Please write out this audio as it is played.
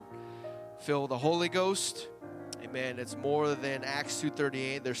feel the Holy Ghost. Amen. It's more than Acts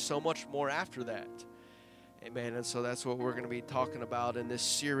 2:38. There's so much more after that. Amen. And so that's what we're going to be talking about in this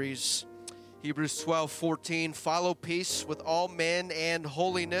series. Hebrews 12:14. Follow peace with all men and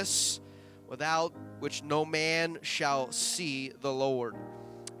holiness, without which no man shall see the Lord.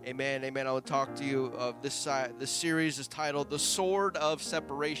 Amen. Amen. I will talk to you of this side. This series is titled The Sword of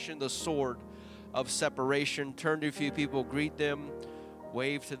Separation. The Sword of Separation. Turn to a few people, greet them,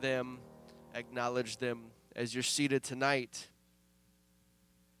 wave to them, acknowledge them as you're seated tonight.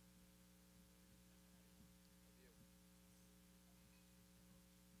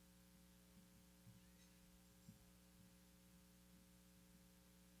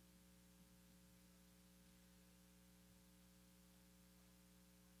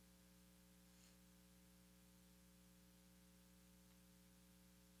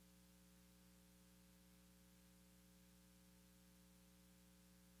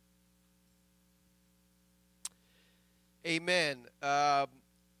 Amen.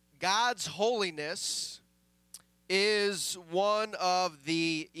 God's holiness is one of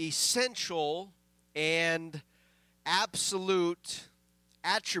the essential and absolute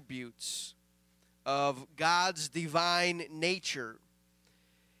attributes of God's divine nature.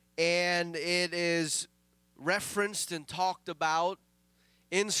 And it is referenced and talked about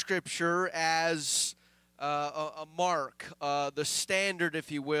in Scripture as a mark, the standard,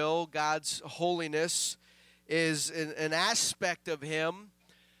 if you will. God's holiness is an aspect of him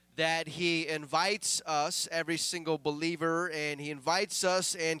that he invites us, every single believer, and he invites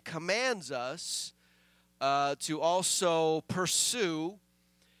us and commands us to also pursue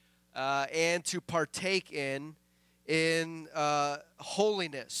and to partake in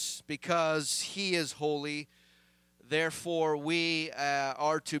holiness, because he is holy, therefore we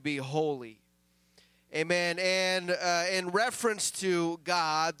are to be holy. Amen. And in reference to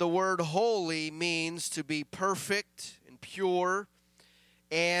God, the word holy means to be perfect and pure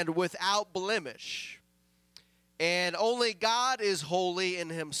and without blemish. And only God is holy in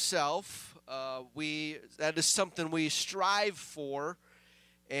himself. That is something we strive for.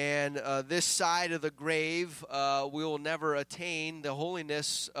 And this side of the grave, we will never attain the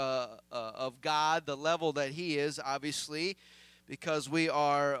holiness of God, the level that he is, obviously, because we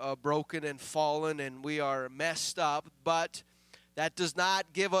are broken and fallen and we are messed up. But that does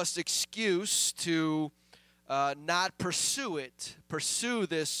not give us excuse to not pursue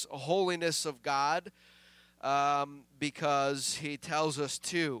this holiness of God, because he tells us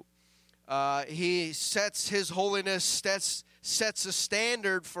to. He sets his holiness, sets a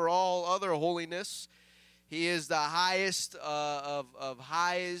standard for all other holiness. He is the highest of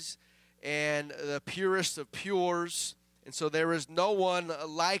highs and the purest of pures. And so there is no one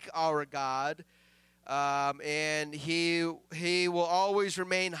like our God, and he will always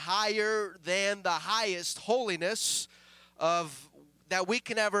remain higher than the highest holiness that we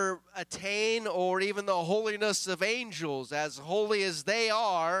can ever attain, or even the holiness of angels. As holy as they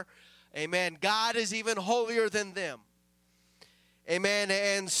are, amen, God is even holier than them. Amen.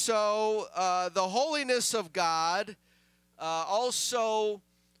 And so the holiness of God also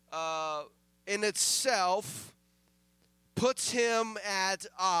in itself puts him at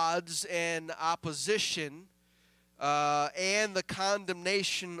odds and opposition and the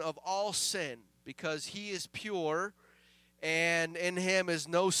condemnation of all sin, because he is pure and in him is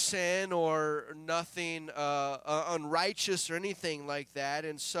no sin or nothing unrighteous or anything like that.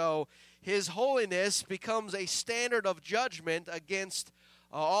 And so his holiness becomes a standard of judgment against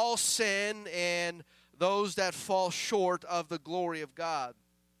all sin and those that fall short of the glory of God.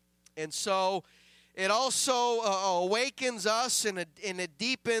 And so it also awakens us and it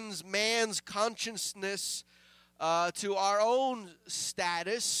deepens man's consciousness to our own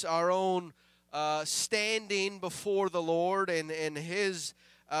status, our own standing before the Lord, and his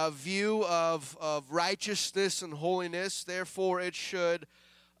view of righteousness and holiness. Therefore, it should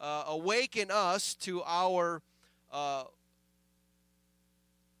awaken us to our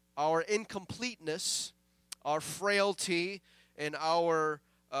incompleteness, our frailty, and our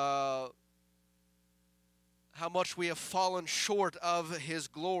how much we have fallen short of his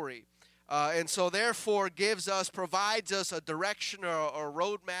glory. And so therefore provides us a direction or a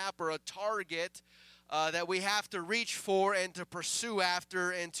roadmap or a target that we have to reach for and to pursue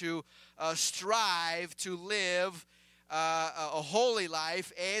after, and to strive to live a holy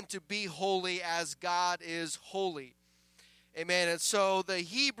life and to be holy as God is holy. Amen. And so the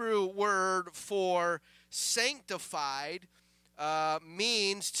Hebrew word for sanctified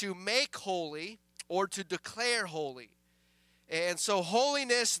means to make holy or to declare holy. And so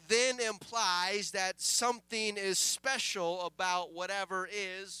holiness then implies that something is special about whatever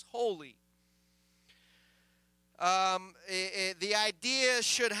is holy. The idea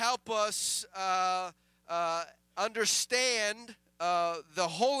should help us understand the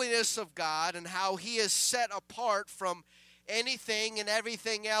holiness of God and how He is set apart from anything and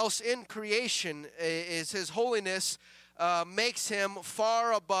everything else in creation. Is His holiness makes Him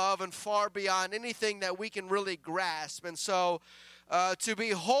far above and far beyond anything that we can really grasp. And so to be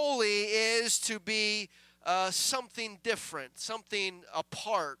holy is to be something different, something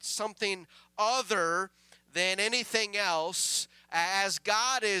apart, something other than anything else. As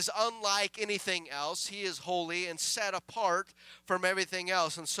God is unlike anything else, He is holy and set apart from everything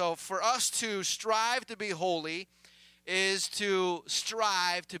else. And so for us to strive to be holy is to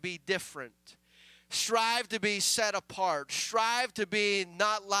strive to be different. Strive to be set apart. Strive to be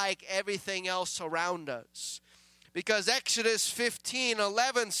not like everything else around us. Because Exodus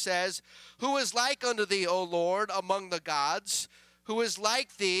 15:11 says, "Who is like unto thee, O Lord, among the gods? Who is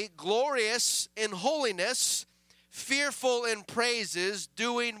like thee, glorious in holiness, fearful in praises,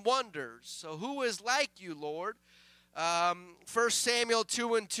 doing wonders?" So who is like you, Lord? 1 Samuel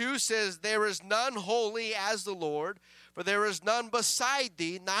 2:2 says, "There is none holy as the Lord, for there is none beside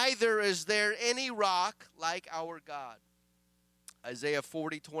thee, neither is there any rock like our God." Isaiah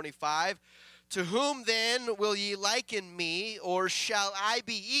 40:25, "To whom then will ye liken me, or shall I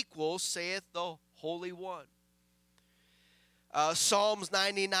be equal, saith the Holy One?" Psalms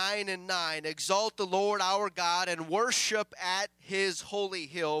 99:9, "Exalt the Lord our God, and worship at His holy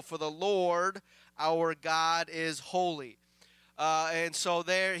hill, for the Lord our God is holy." And so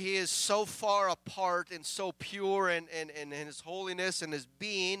there He is so far apart and so pure in His holiness and His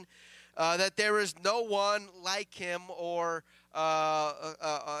being that there is no one like Him or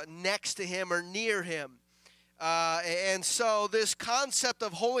next to Him or near Him. And so this concept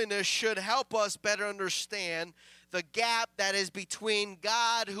of holiness should help us better understand the gap that is between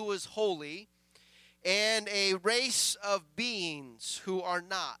God, who is holy, and a race of beings who are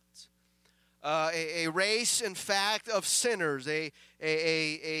not. A race, in fact, of sinners, a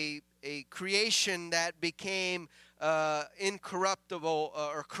creation that became incorruptible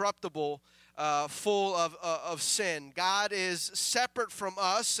or corruptible, full of sin. God is separate from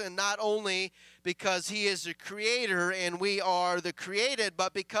us, and not only because He is the creator and we are the created,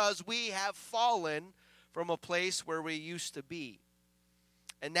 but because we have fallen from a place where we used to be.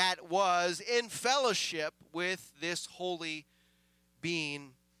 And that was in fellowship with this holy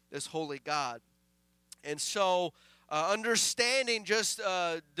being, this holy God. And so understanding, just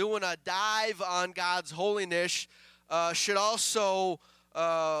doing a dive on God's holiness should also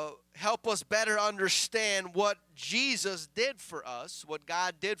help us better understand what Jesus did for us, what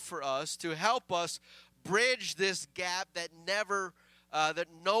God did for us, to help us bridge this gap that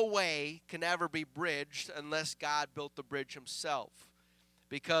no way can ever be bridged unless God built the bridge Himself.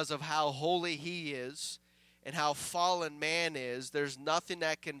 Because of how holy He is and how fallen man is, there's nothing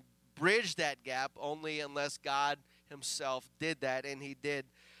that can bridge that gap only unless God Himself did that, and He did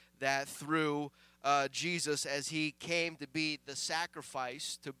that through Jesus as He came to be the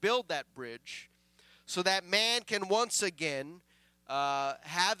sacrifice to build that bridge so that man can once again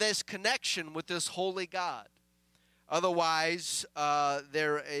have this connection with this holy God. Otherwise,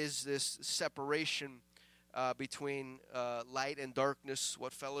 there is this separation between light and darkness.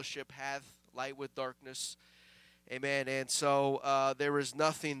 What fellowship hath light with darkness? Amen. And so there is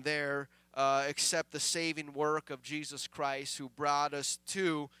nothing there except the saving work of Jesus Christ, who brought us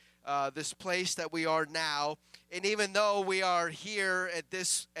to this place that we are now. And even though we are here at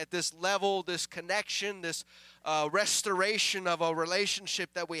this level, this connection, this restoration of a relationship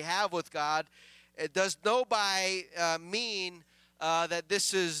that we have with God, it does no by mean that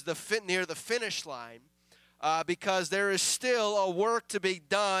this is near the finish line, because there is still a work to be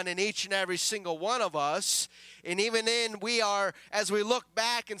done in each and every single one of us. And even as we look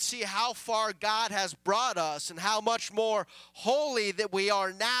back and see how far God has brought us and how much more holy that we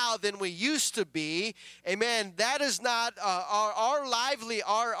are now than we used to be, amen, that is not, our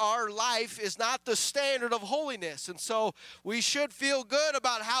life is not the standard of holiness. And so we should feel good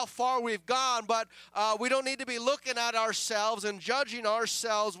about how far we've gone, but we don't need to be looking at ourselves and judging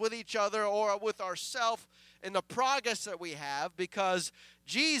ourselves with each other or with ourselves in the progress that we have, because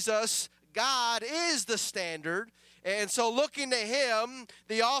Jesus, God, is the standard. And so looking to Him,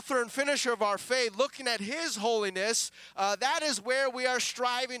 the author and finisher of our faith, looking at His holiness, that is where we are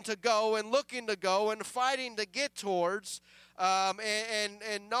striving to go and looking to go and fighting to get towards,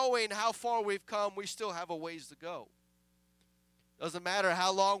 and knowing how far we've come, we still have a ways to go. Doesn't matter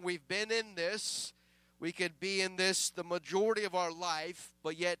how long we've been in this. We could be in this the majority of our life,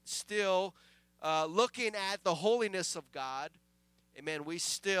 but yet still looking at the holiness of God, amen, we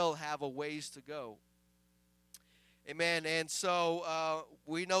still have a ways to go. Amen. And so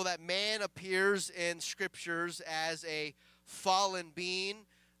we know that man appears in scriptures as a fallen being,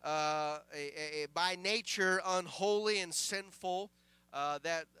 by nature unholy and sinful,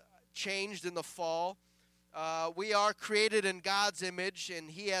 that changed in the fall. We are created in God's image, and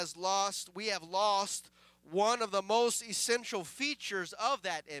we have lost one of the most essential features of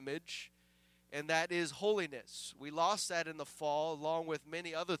that image, and that is holiness. We lost that in the fall, along with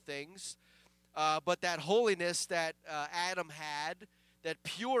many other things. But that holiness that Adam had, that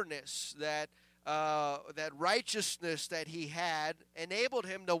pureness, that righteousness that he had, enabled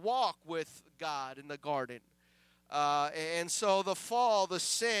him to walk with God in the garden. And so the fall, the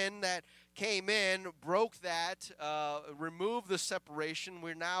sin that came in, broke that, removed the separation.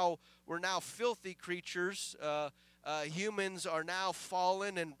 We're now filthy creatures. Humans are now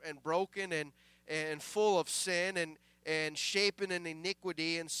fallen and broken and full of sin and shapen in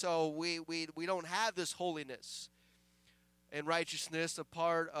iniquity, and so we don't have this holiness and righteousness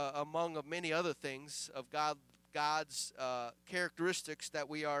apart among many other things of God's characteristics that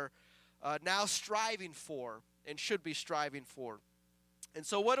we are now striving for and should be striving for. And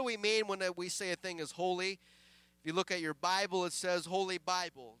so what do we mean when we say a thing is holy? If you look at your Bible, it says Holy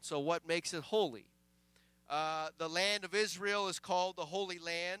Bible. So what makes it holy? The land of Israel is called the Holy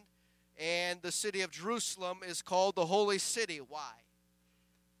Land, and the city of Jerusalem is called the Holy City. Why?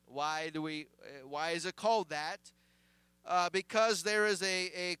 Why is it called that? Because there is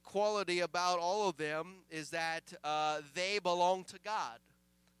a quality about all of them, is that they belong to God.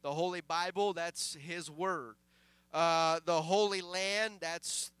 The Holy Bible, that's His Word. The Holy Land,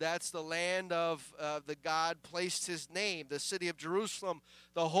 that's the land of the God placed His name. The city of Jerusalem,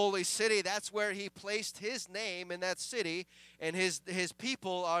 the holy city, that's where He placed His name in that city, and His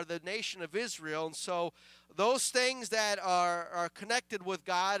people are the nation of Israel. And so those things that are connected with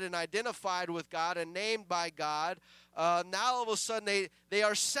God and identified with God and named by God, now all of a sudden they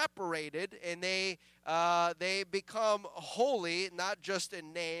are separated, and they become holy, not just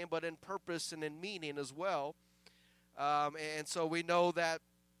in name but in purpose and in meaning as well. And so we know that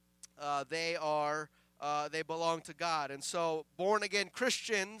they belong to God. And so born-again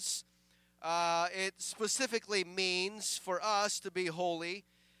Christians, it specifically means for us to be holy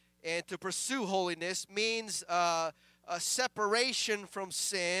and to pursue holiness means a separation from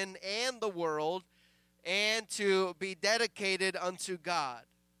sin and the world, and to be dedicated unto God.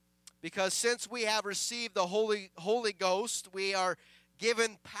 Because since we have received the Holy Ghost, we are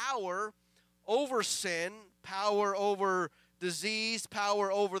given power over sin, power over disease,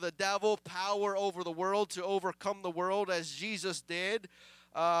 power over the devil, power over the world, to overcome the world as Jesus did.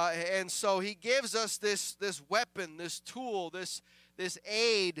 And so He gives us this weapon, this tool, this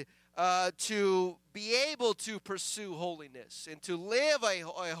aid to be able to pursue holiness and to live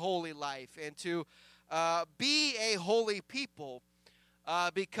a holy life and to be a holy people,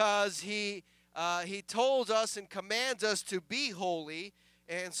 because He told us and commands us to be holy.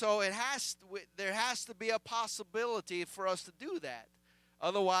 And so there has to be a possibility for us to do that.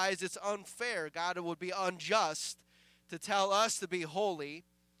 Otherwise, it's unfair. God would be unjust to tell us to be holy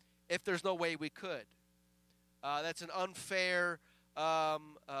if there's no way we could. That's an unfair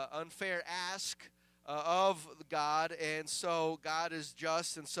ask of God, and so God is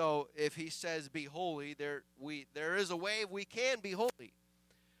just. And so if He says be holy, there is a way we can be holy.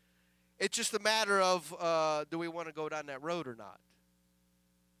 It's just a matter of do we want to go down that road or not.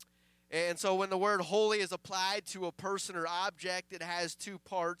 And so when the word holy is applied to a person or object, it has two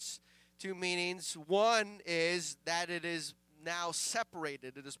parts, two meanings. One is that it is now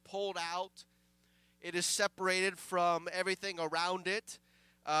separated. It is pulled out. It is separated from everything around it.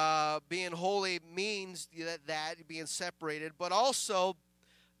 Being holy means that being separated. But also,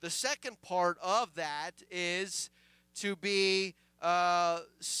 the second part of that is to be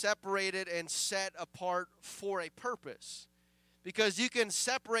separated and set apart for a purpose. Because you can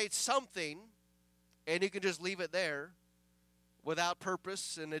separate something and you can just leave it there without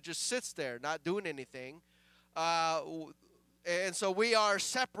purpose, and it just sits there not doing anything. And so we are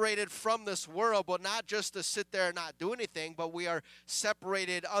separated from this world, but not just to sit there and not do anything, but we are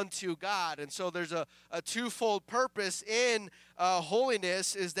separated unto God. And so there's a twofold purpose in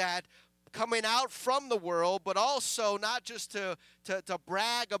holiness, is that coming out from the world, but also not just to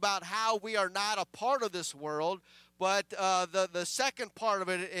brag about how we are not a part of this world. But the second part of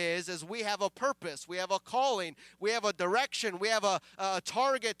it is we have a purpose, we have a calling, we have a direction, we have a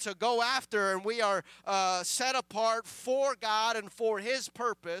target to go after, and we are set apart for God and for His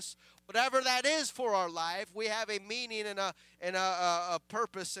purpose. Whatever that is for our life, we have a meaning and a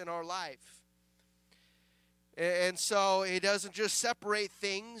purpose in our life. And so he doesn't just separate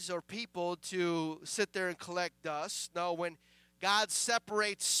things or people to sit there and collect dust. No, when God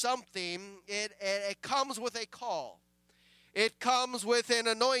separates something, it comes with a call. It comes with an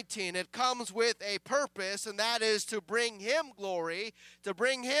anointing. It comes with a purpose, and that is to bring him glory, to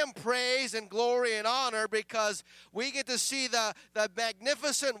bring him praise and glory and honor, because we get to see the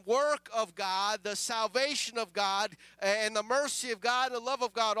magnificent work of God, the salvation of God, and the mercy of God, the love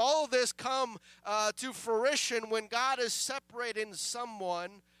of God. All of this come to fruition when God is separating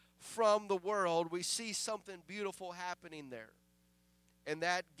someone from the world. We see something beautiful happening there, and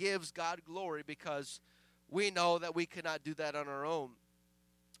that gives God glory, because we know that we cannot do that on our own.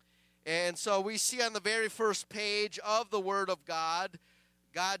 And so we see on the very first page of the Word of God,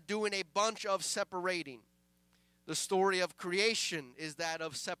 God doing a bunch of separating. The story of creation is that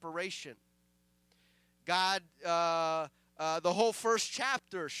of separation. God, the whole first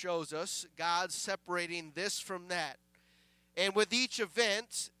chapter shows us God separating this from that. And with each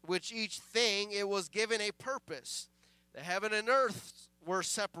event, which each thing, it was given a purpose. The heaven and earth were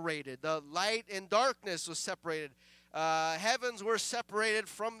separated. The light and darkness was separated. Heavens were separated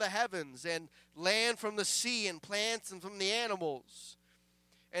from the heavens, and land from the sea, and plants and from the animals.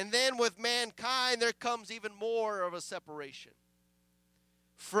 And then with mankind, there comes even more of a separation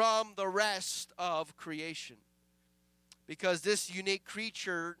from the rest of creation, because this unique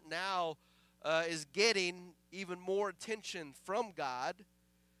creature now is getting even more attention from God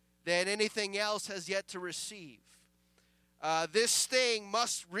than anything else has yet to receive. This thing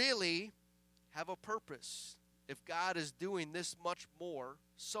must really have a purpose. If God is doing this much more,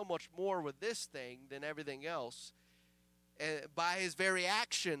 so much more with this thing than everything else, by his very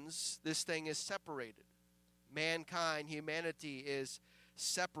actions, this thing is separated. Mankind, humanity, is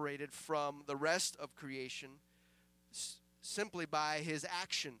separated from the rest of creation simply by his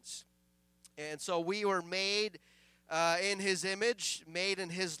actions. And so we were made in his image, made in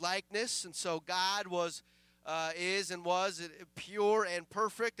his likeness, and so God was is and was pure and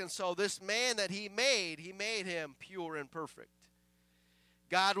perfect. And so this man that he made him pure and perfect.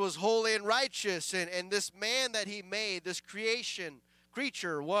 God was holy and righteous, and this man that he made, this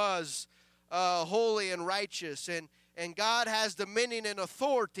creature, was holy and righteous. And God has dominion and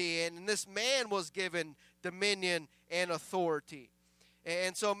authority, and this man was given dominion and authority.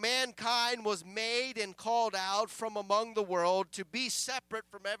 And so mankind was made and called out from among the world to be separate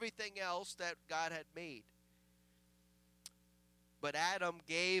from everything else that God had made. But Adam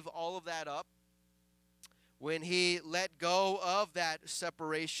gave all of that up when he let go of that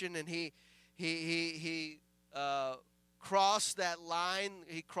separation, and he crossed that line.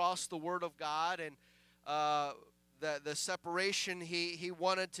 He crossed the Word of God, and the separation, he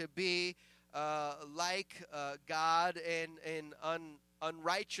wanted to be like God in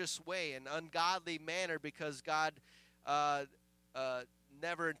unrighteous way, an ungodly manner, because God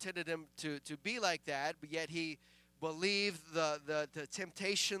never intended him to be like that, but yet he believed the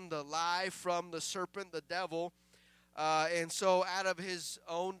temptation, the lie from the serpent, the devil, and so out of his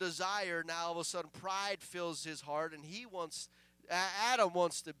own desire, now all of a sudden pride fills his heart, and Adam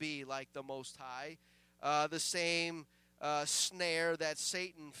wants to be like the Most High, the same snare that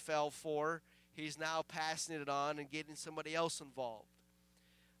Satan fell for. He's now passing it on and getting somebody else involved.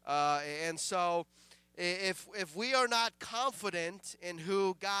 And so if we are not confident in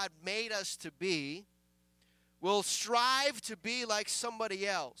who God made us to be, we'll strive to be like somebody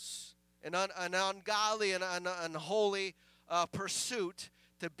else, an ungodly and unholy pursuit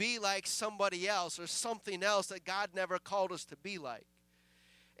to be like somebody else or something else that God never called us to be like.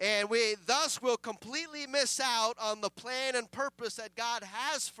 And we thus will completely miss out on the plan and purpose that God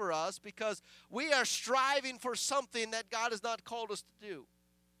has for us, because we are striving for something that God has not called us to do.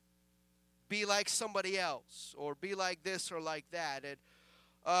 Be like somebody else, or be like this or like that.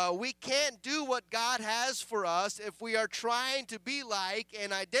 And we can't do what God has for us if we are trying to be like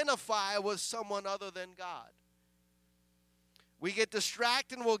and identify with someone other than God. We get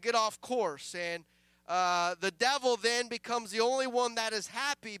distracted and we'll get off course, and the devil then becomes the only one that is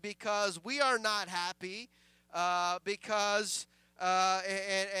happy, because we are not happy, and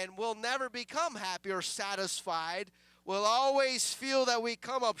we'll never become happy or satisfied. We'll always feel that we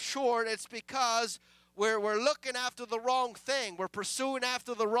come up short. It's because we're looking after the wrong thing. We're pursuing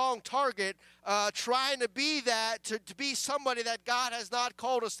after the wrong target, trying to be that, to be somebody that God has not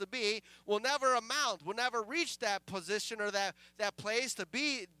called us to be. We'll never amount. We'll never reach that position or that place to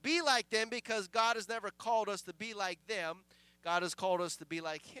be like them, because God has never called us to be like them. God has called us to be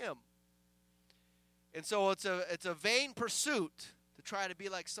like Him. And so it's a vain pursuit to try to be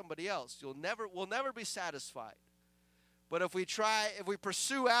like somebody else. We'll never be satisfied. But if we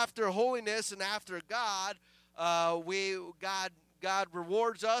pursue after holiness and after God, God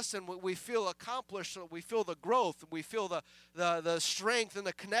rewards us, and we feel accomplished. We feel the growth. We feel the strength and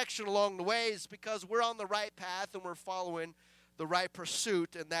the connection along the way. Is because we're on the right path and we're following the right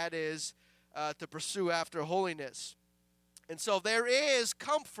pursuit, and that is to pursue after holiness. And so there is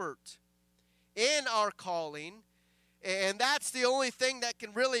comfort in our calling, and that's the only thing that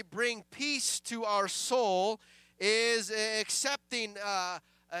can really bring peace to our soul, is accepting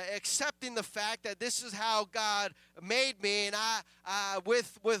the fact that this is how God made me, and I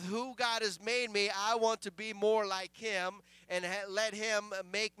with who God has made me, I want to be more like Him and let Him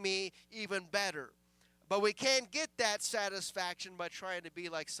make me even better. But we can't get that satisfaction by trying to be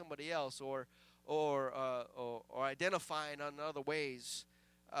like somebody else or identifying on other ways,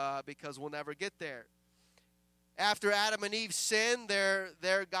 because we'll never get there. After Adam and Eve sinned,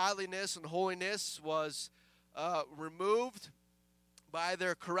 their godliness and holiness was removed by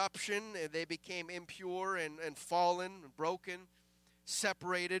their corruption. They became impure and fallen, and broken,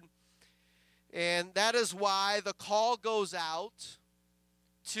 separated. And that is why the call goes out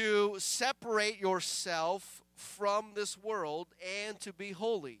to separate yourself from this world and to be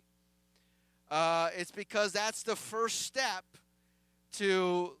holy. It's because that's the first step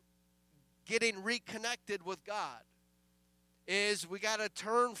to getting reconnected with God. Is we got to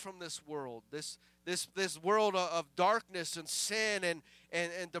turn from this world, this world of darkness and sin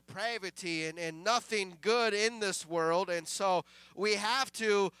and depravity and nothing good in this world. And so we have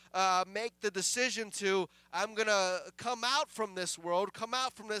to make the decision to, I'm going to come out from this world, come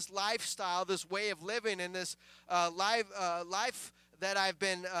out from this lifestyle, this way of living, and this life that I've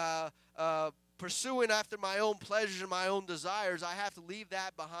been pursuing after my own pleasures and my own desires. I have to leave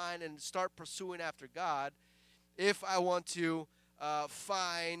that behind and start pursuing after God if I want to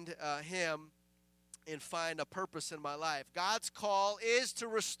find Him and find a purpose in my life. God's call is to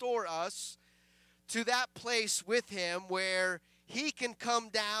restore us to that place with Him where He can come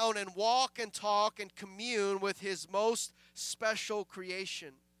down and walk and talk and commune with His most special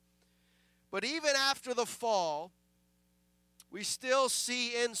creation. But even after the fall, we still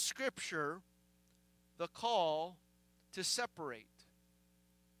see in Scripture the call to separate.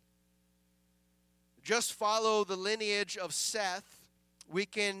 Just follow the lineage of Seth, we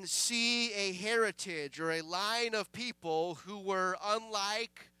can see a heritage or a line of people who were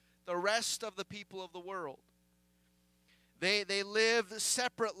unlike the rest of the people of the world. They lived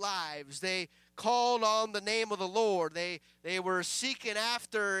separate lives. They called on the name of the Lord. They were seeking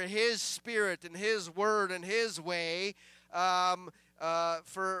after His Spirit and His Word and His way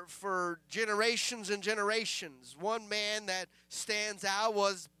for generations and generations. One man that stands out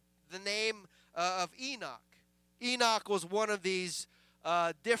was the name of Enoch. Enoch was one of these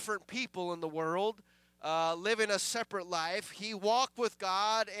different people in the world, living a separate life. He walked with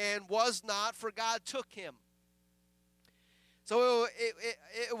God and was not, for God took him. So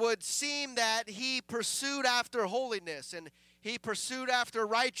it would seem that he pursued after holiness and he pursued after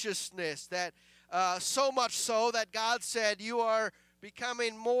righteousness, that so much so that God said, you are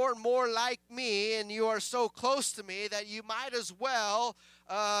becoming more and more like me, and you are so close to me that you might as well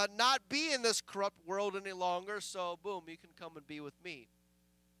not be in this corrupt world any longer. So boom, you can come and be with me,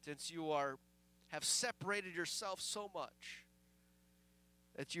 since you have separated yourself so much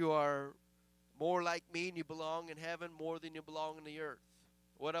that you are more like me and you belong in heaven more than you belong in the earth.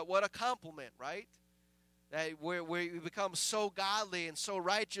 What a compliment, right? That we become so godly and so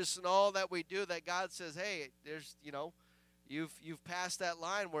righteous in all that we do that God says, hey, there's, you've passed that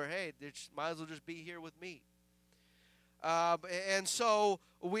line where, hey, might as well just be here with me. And so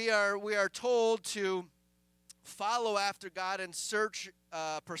we are told to follow after God and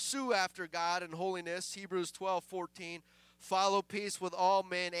pursue after God in holiness. Hebrews 12:14, follow peace with all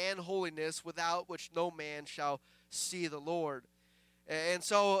men and holiness, without which no man shall see the Lord. And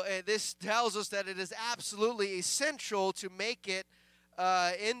so this tells us that it is absolutely essential to make it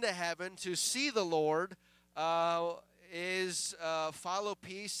into heaven, to see the Lord, is follow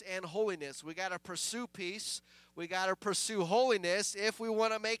peace and holiness. We got to pursue peace. We got to pursue holiness if we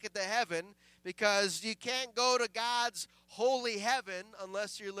want to make it to heaven, because you can't go to God's holy heaven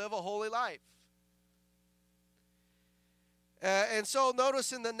unless you live a holy life. And so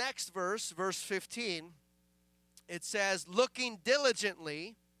notice in the next verse, verse 15, it says, looking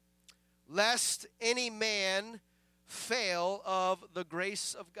diligently, lest any man fail of the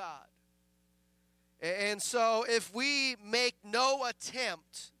grace of God. And so if we make no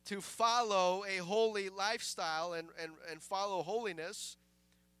attempt to follow a holy lifestyle and follow holiness,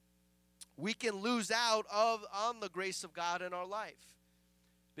 we can lose out on the grace of God in our life,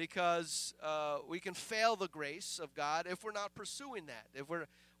 because we can fail the grace of God if we're not pursuing that. If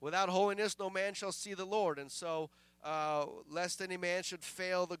Without holiness, no man shall see the Lord. And so, lest any man should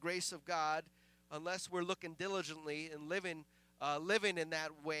fail the grace of God, unless we're looking diligently and living in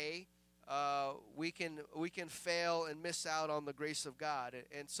that way, we can fail and miss out on the grace of God.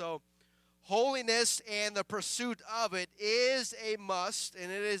 And so, holiness and the pursuit of it is a must,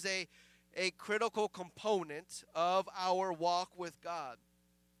 and it is a critical component of our walk with God.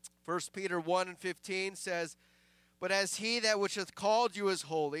 1 Peter 1:15 says, "But as he that which hath called you is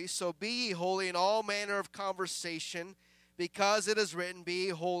holy, so be ye holy in all manner of conversation, because it is written, Be ye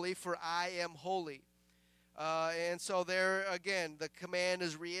holy, for I am holy." And so there again, the command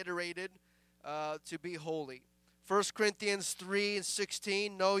is reiterated to be holy. 1 Corinthians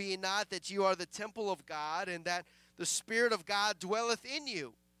 3:16, "Know ye not that you are the temple of God, and that the Spirit of God dwelleth in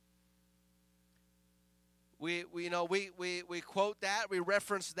you?" We quote that, we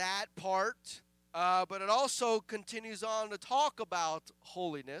reference that part, but it also continues on to talk about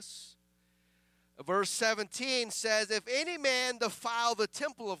holiness. Verse 17 says, "If any man defile the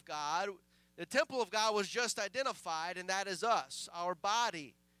temple of God," the temple of God was just identified, and that is us. Our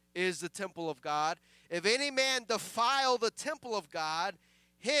body is the temple of God. "If any man defile the temple of God,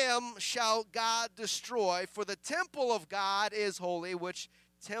 him shall God destroy, for the temple of God is holy, which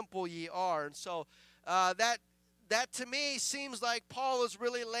temple ye are." And so that to me seems like Paul is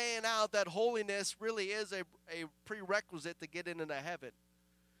really laying out that holiness really is a prerequisite to get into heaven.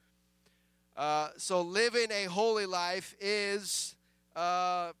 So living a holy life is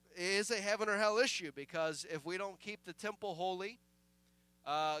a heaven or hell issue, because if we don't keep the temple holy,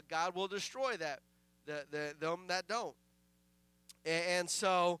 God will destroy them that don't. And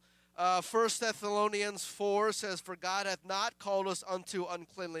so 1 Thessalonians 4 says, "For God hath not called us unto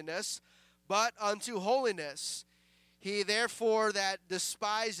uncleanliness, but unto holiness. He therefore that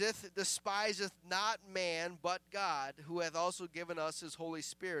despiseth not man, but God, who hath also given us his Holy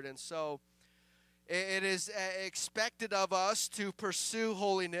Spirit." And so it is expected of us to pursue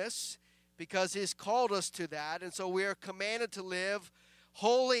holiness, because he's called us to that. And so we are commanded to live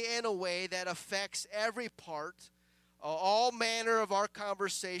holy in a way that affects every part, all manner of our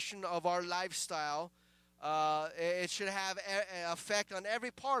conversation, of our lifestyle. It should have an effect on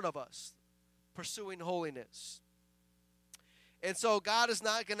every part of us, pursuing holiness. And so God is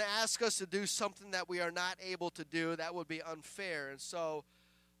not going to ask us to do something that we are not able to do. That would be unfair. And so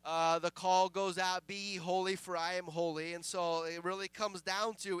the call goes out, "Be ye holy, for I am holy." And so it really comes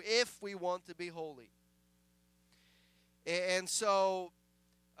down to if we want to be holy. And so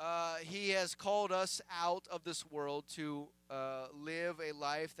he has called us out of this world to live a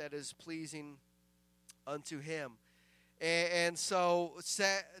life that is pleasing unto him. And so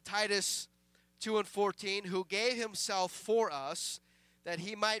Titus 2:14, "Who gave himself for us, that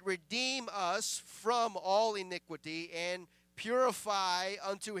he might redeem us from all iniquity, and purify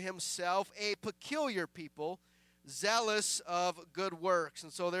unto himself a peculiar people, zealous of good works."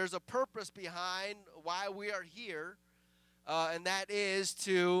 And so there's a purpose behind why we are here, and that is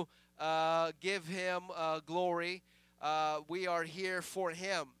to give him glory. We are here for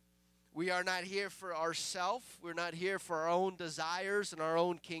him. We are not here for ourselves. We're not here for our own desires and our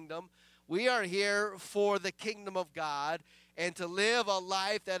own kingdom. We are here for the kingdom of God, and to live a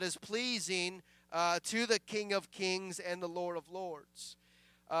life that is pleasing to the King of Kings and the Lord of Lords.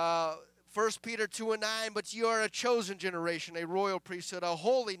 1 Peter 2:9, "But you are a chosen generation, a royal priesthood, a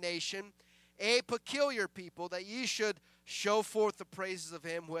holy nation, a peculiar people, that ye should show forth the praises of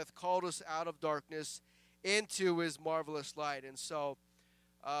him who hath called us out of darkness into his marvelous light." And so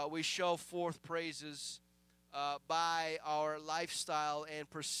we show forth praises by our lifestyle and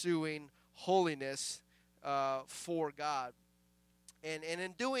pursuing holiness for God. And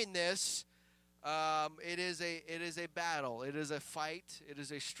in doing this, it is a battle. It is a fight. It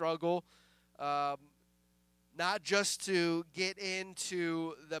is a struggle. Not just to get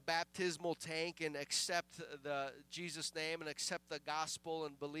into the baptismal tank and accept the Jesus name and accept the gospel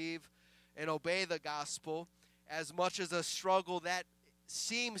and believe and obey the gospel, as much as a struggle that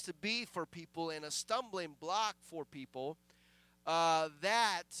seems to be for people and a stumbling block for people.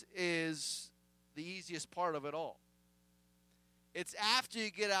 That is the easiest part of it all. It's after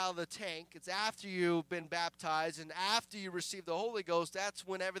you get out of the tank, it's after you've been baptized, and after you receive the Holy Ghost, that's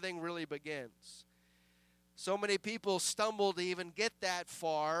when everything really begins. So many people stumble to even get that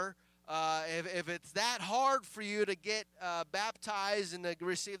far. If it's that hard for you to get baptized and to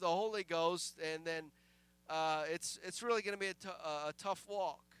receive the Holy Ghost, and then it's really going to be a tough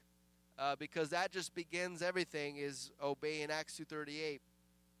walk, because that just begins everything, is obeying Acts 2:38.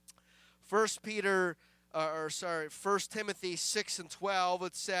 1 Timothy 6:12,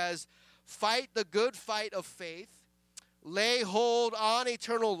 it says, "Fight the good fight of faith, lay hold on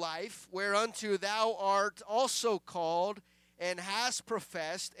eternal life, whereunto thou art also called, and hast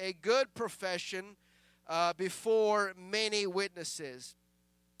professed a good profession before many witnesses.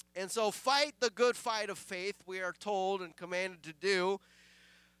 And so fight the good fight of faith, we are told and commanded to do,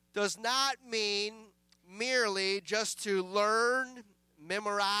 does not mean merely just to learn,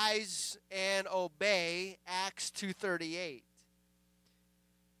 memorize, and obey Acts 2:38.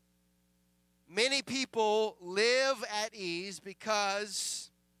 Many people live at ease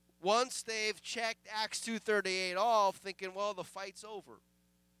because once they've checked Acts 2:38 off, thinking, well, the fight's over.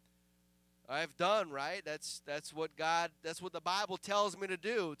 I've done, right? That's what the Bible tells me to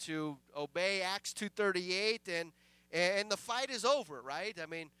do, to obey Acts 2:38, and the fight is over, right? I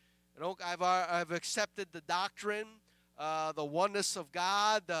mean, I've accepted the doctrine, the oneness of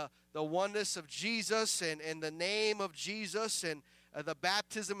God, the oneness of Jesus, and the name of Jesus, and the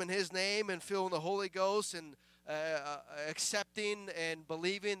baptism in His name, and filling the Holy Ghost, and accepting and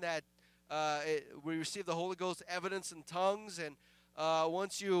believing that we receive the Holy Ghost evidence in tongues. And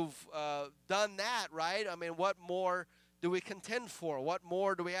once you've done that, right, I mean, what more do we contend for? What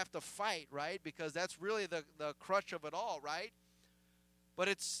more do we have to fight, right? Because that's really the crutch of it all, right? But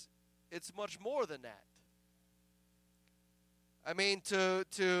it's much more than that. I mean, to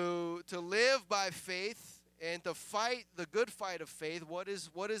live by faith and to fight the good fight of faith, what is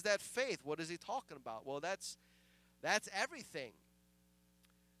that faith? What is he talking about? Well, that's everything.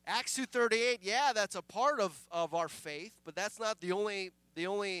 Acts 2:38, yeah, that's a part of our faith, but that's not the only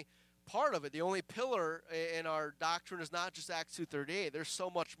part of it. The only pillar in our doctrine is not just Acts 2:38. There's so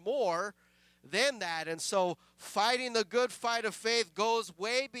much more than that. And so fighting the good fight of faith goes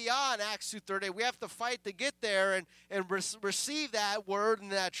way beyond Acts 2:38. We have to fight to get there and receive that word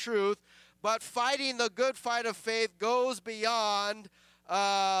and that truth. But fighting the good fight of faith goes beyond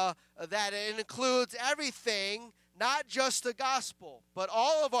that. It includes everything, not just the gospel, but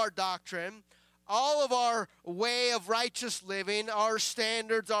all of our doctrine, all of our way of righteous living, our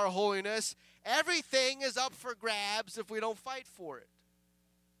standards, our holiness. Everything is up for grabs if we don't fight for it.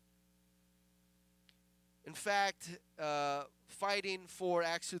 In fact, fighting for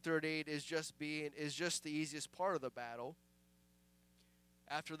Acts 2:38 is just the easiest part of the battle.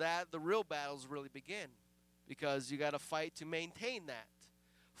 After that, the real battles really begin, because you got to fight to maintain that,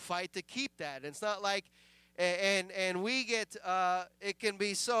 fight to keep that. And it's not like, and we get it can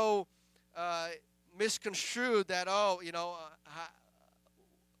be so misconstrued that how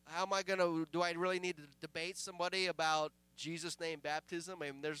am I do I really need to debate somebody about Jesus' name baptism?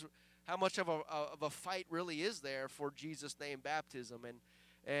 I mean, how much of a fight really is there for Jesus' name baptism?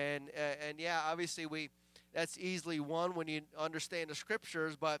 And yeah, obviously that's easily won when you understand the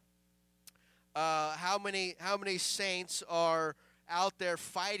scriptures. But how many saints are out there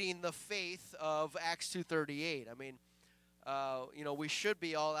fighting the faith of Acts 2:38? I mean, we should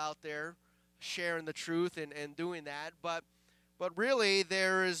be all out there sharing the truth and doing that. But really,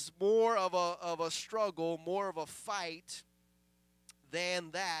 there is more of a struggle, more of a fight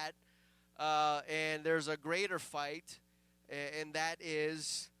than that. And there's a greater fight, and that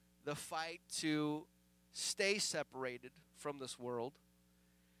is the fight to stay separated from this world,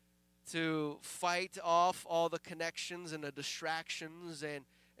 to fight off all the connections and the distractions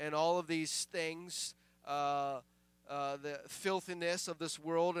and all of these things, the filthiness of this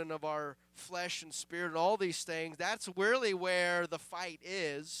world and of our flesh and spirit and all these things. That's really where the fight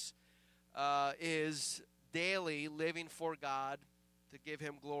is daily living for God to give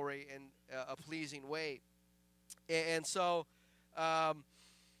Him glory in a pleasing way. And so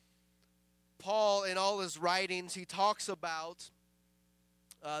Paul, in all his writings, he talks about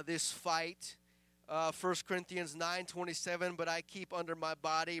this fight. 1 Corinthians 9:27, but I keep under my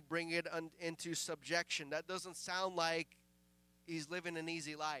body, bring it into subjection. That doesn't sound like he's living an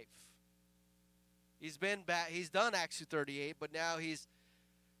easy life. He's done Acts 2:38, but now he's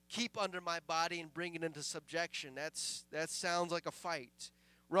keep under my body and bring it into subjection. That sounds like a fight.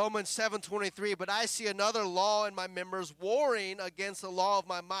 Romans 7:23, but I see another law in my members, warring against the law of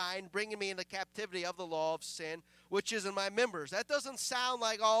my mind, bringing me into captivity of the law of sin, which is in my members. That doesn't sound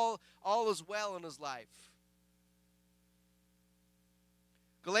like all is well in his life.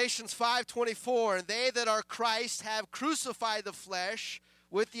 Galatians 5:24, and they that are Christ have crucified the flesh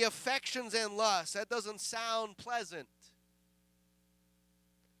with the affections and lusts. That doesn't sound pleasant.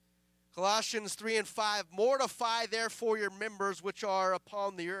 Colossians 3:5, mortify therefore your members which are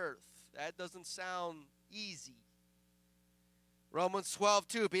upon the earth. That doesn't sound easy. Romans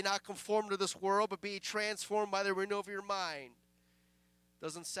 12:2, be not conformed to this world, but be transformed by the renewal of your mind.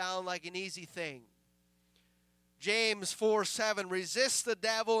 Doesn't sound like an easy thing. James 4:7, resist the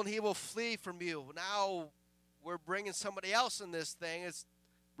devil and he will flee from you. Now, we're bringing somebody else in this thing. It's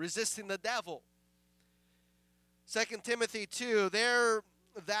resisting the devil. 2 Timothy 2,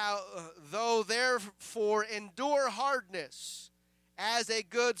 though therefore endure hardness as a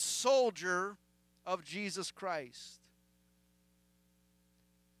good soldier of Jesus Christ.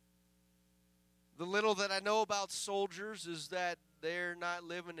 The little that I know about soldiers is that they're not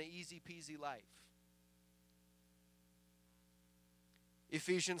living an easy-peasy life.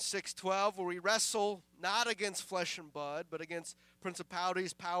 Ephesians 6:12, where we wrestle not against flesh and blood, but against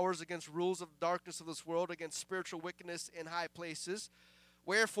principalities, powers, against rules of darkness of this world, against spiritual wickedness in high places.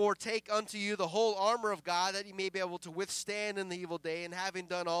 Wherefore take unto you the whole armor of God, that ye may be able to withstand in the evil day, and having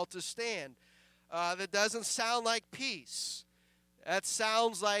done all to stand. That doesn't sound like peace. That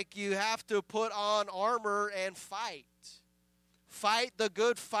sounds like you have to put on armor and fight. Fight the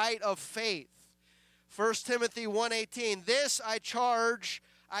good fight of faith. 1 Timothy 1:18, this I charge,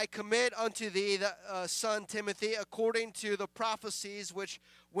 I commit unto thee, the son Timothy, according to the prophecies which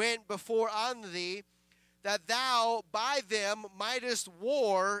went before on thee, that thou by them mightest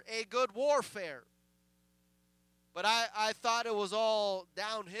war a good warfare. But I thought it was all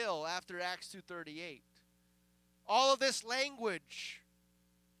downhill after Acts 2:38. All of this language,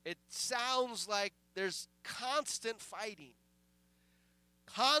 it sounds like there's constant fighting.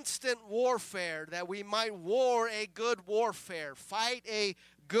 Constant warfare, that we might war a good warfare, fight a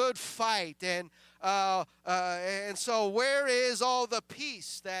good fight. And so where is all the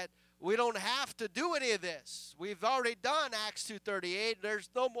peace that we don't have to do any of this? We've already done Acts 2:38. There's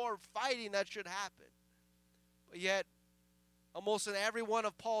no more fighting that should happen. But yet, almost in every one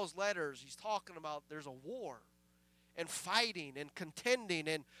of Paul's letters, he's talking about there's a war and fighting and contending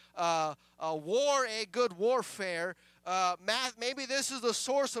and war, a good warfare. Maybe this is the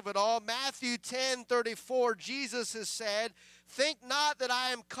source of it all. Matthew 10:34, Jesus has said, think not that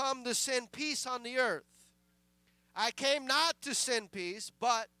I am come to send peace on the earth. I came not to send peace,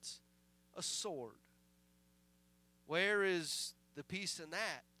 but a sword. Where is the peace in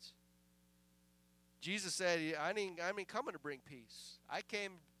that? Jesus said, I ain't coming to bring peace. I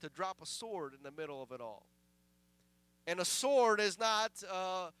came to drop a sword in the middle of it all. And a sword is not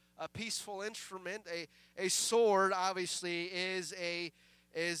a peaceful instrument. A sword, obviously, is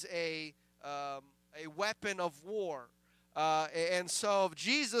a weapon of war. And so if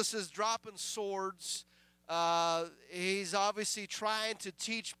Jesus is dropping swords, he's obviously trying to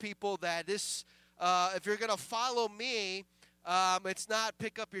teach people that this, if you're going to follow me, it's not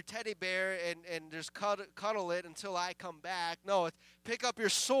pick up your teddy bear and just cuddle it until I come back. No, it's pick up your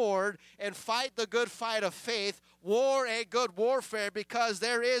sword and fight the good fight of faith, war a good warfare, because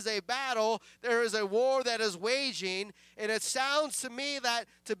there is a battle, there is a war that is waging. And it sounds to me that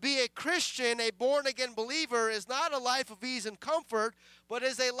to be a Christian, a born-again believer, is not a life of ease and comfort, but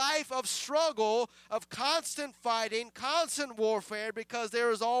is a life of struggle, of constant fighting, constant warfare, because there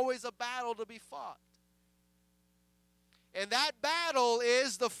is always a battle to be fought. And that battle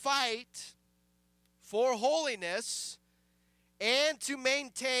is the fight for holiness and to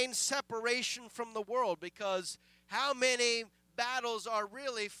maintain separation from the world. Because how many battles are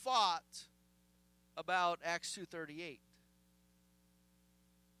really fought about Acts 2:38?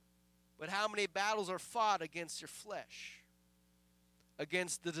 But how many battles are fought against your flesh?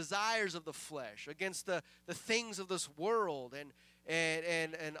 Against the desires of the flesh, against the things of this world, and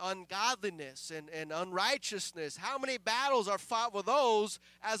ungodliness and unrighteousness. How many battles are fought with those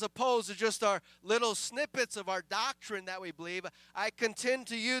as opposed to just our little snippets of our doctrine that we believe? I contend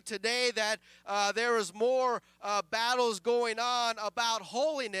to you today that there is more battles going on about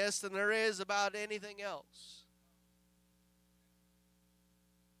holiness than there is about anything else.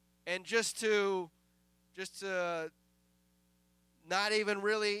 And just to not even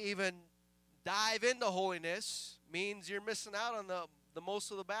really even dive into holiness means you're missing out on the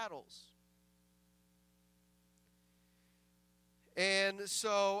most of the battles. And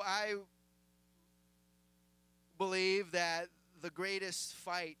so I believe that the greatest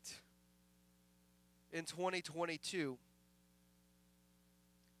fight in 2022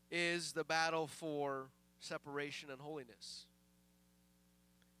 is the battle for separation and holiness.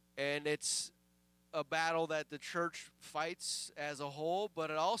 And it's a battle that the church fights as a whole,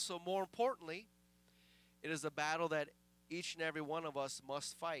 but it also, more importantly, it is a battle that each and every one of us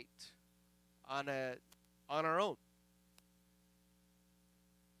must fight on our own.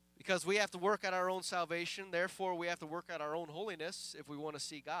 Because we have to work at our own salvation, therefore we have to work at our own holiness if we want to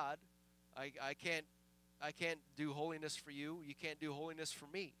see God. I can't do holiness for you. You can't do holiness for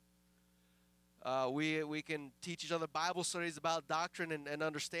me. We can teach each other Bible studies about doctrine and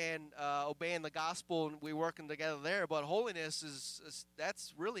understand obeying the gospel, and we working together there. But holiness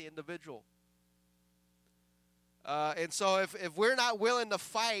that's really individual. And so if we're not willing to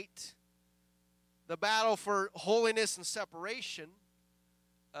fight the battle for holiness and separation,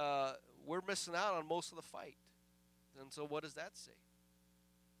 we're missing out on most of the fight. And so what does that say?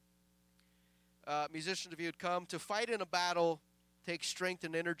 Musicians, if you would come, to fight in a battle takes strength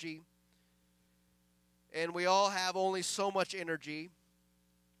and energy. And we all have only so much energy.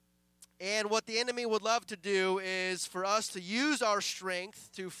 And what the enemy would love to do is for us to use our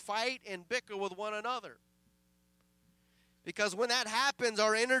strength to fight and bicker with one another. Because when that happens,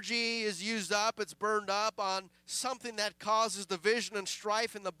 our energy is used up, it's burned up on something that causes division and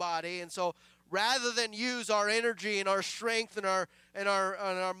strife in the body. And so rather than use our energy and our strength and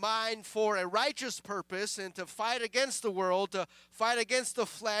our mind for a righteous purpose and to fight against the world, to fight against the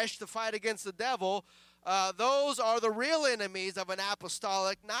flesh, to fight against the devil, those are the real enemies of an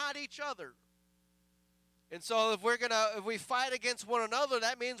apostolic, not each other. And so if we fight against one another,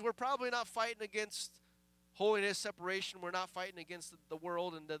 that means we're probably not fighting against holiness, separation. We're not fighting against the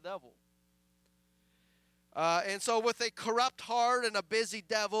world and the devil. And so with a corrupt heart and a busy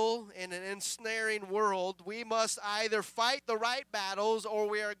devil and an ensnaring world, we must either fight the right battles or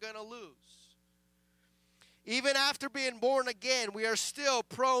we are going to lose. Even after being born again, we are still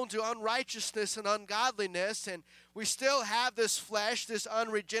prone to unrighteousness and ungodliness, and we still have this flesh, this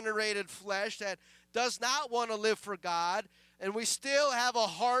unregenerated flesh that does not want to live for God, and we still have a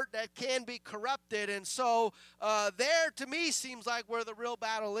heart that can be corrupted. And so there, to me, seems like where the real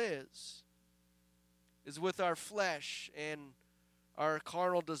battle is with our flesh and our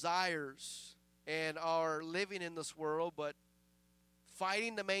carnal desires and our living in this world, but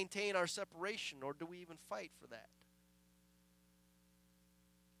fighting to maintain our separation, or do we even fight for that?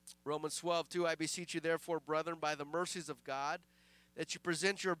 Romans 12:2, I beseech you therefore, brethren, by the mercies of God, that you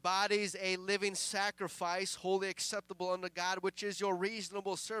present your bodies a living sacrifice, wholly acceptable unto God, which is your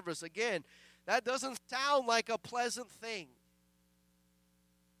reasonable service. Again, that doesn't sound like a pleasant thing.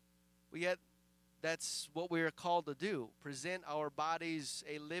 But yet, that's what we are called to do. Present our bodies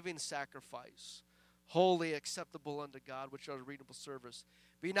a living sacrifice, wholly acceptable unto God, which is our reasonable service.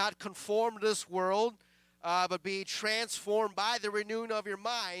 Be not conformed to this world, but be transformed by the renewing of your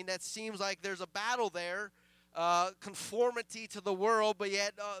mind. That seems like there's a battle there. Conformity to the world, but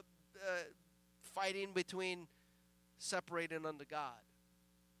yet fighting between separating unto God.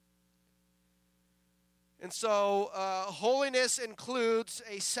 And so holiness includes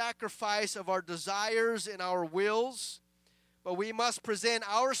a sacrifice of our desires and our wills, but we must present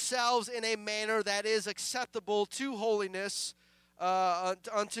ourselves in a manner that is acceptable to holiness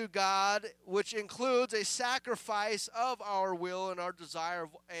unto God, which includes a sacrifice of our will and our desire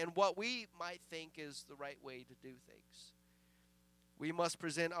and what we might think is the right way to do things. We must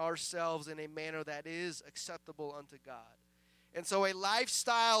present ourselves in a manner that is acceptable unto God. And so a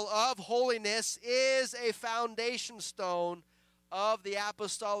lifestyle of holiness is a foundation stone of the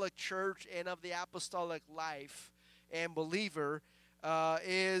apostolic church and of the apostolic life and believer,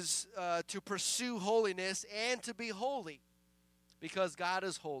 is to pursue holiness and to be holy, because God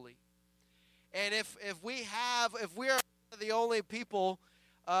is holy. And if we are the only people,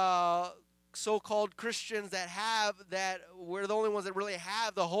 so-called Christians that we're the only ones that really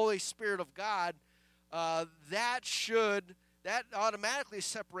have the Holy Spirit of God, that automatically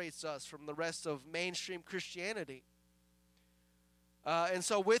separates us from the rest of mainstream Christianity. And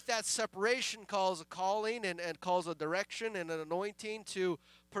so with that separation calls a calling and calls a direction and an anointing to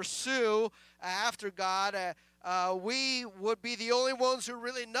pursue after God. We would be the only ones who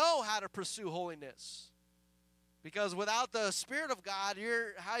really know how to pursue holiness. Because without the Spirit of God,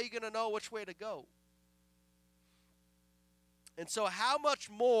 how are you going to know which way to go? And so how much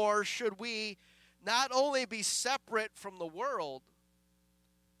more should we not only be separate from the world,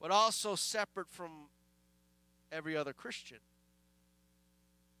 but also separate from every other Christian?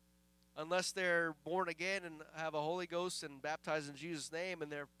 Unless they're born again and have a Holy Ghost and baptized in Jesus' name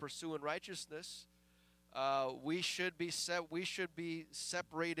and they're pursuing righteousness, we should be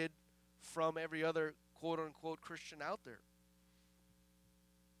separated from every other quote-unquote Christian out there.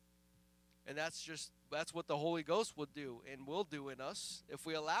 And that's what the Holy Ghost would do and will do in us if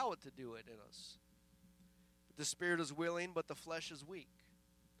we allow it to do it in us. The spirit is willing, but the flesh is weak.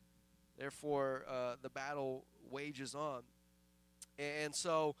 Therefore, the battle wages on. And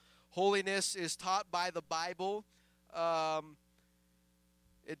so holiness is taught by the Bible.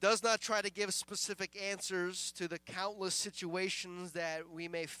 It does not try to give specific answers to the countless situations that we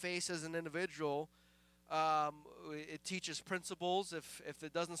may face as an individual. It teaches principles. If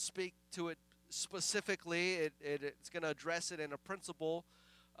it doesn't speak to it specifically, it's going to address it in a principle,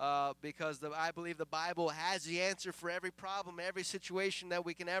 because I believe the Bible has the answer for every problem, every situation that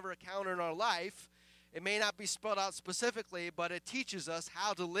we can ever encounter in our life. It may not be spelled out specifically, but it teaches us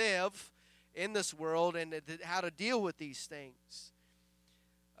how to live in this world and how to deal with these things.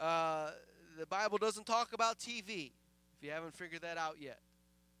 The Bible doesn't talk about TV, if you haven't figured that out yet.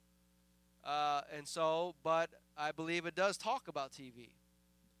 But I believe it does talk about TV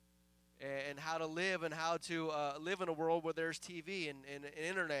and how to live and how to live in a world where there's TV and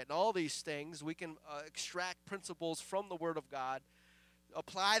internet and all these things. We can extract principles from the Word of God,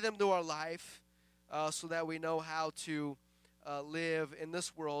 apply them to our life so that we know how to live in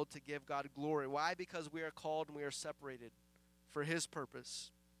this world to give God glory. Why? Because we are called and we are separated for His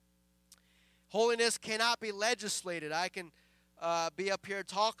purpose. Holiness cannot be legislated. I can be up here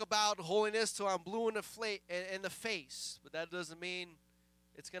talk about holiness till I'm blue in the face, but that doesn't mean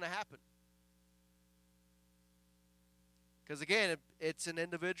it's going to happen. Because again, it's an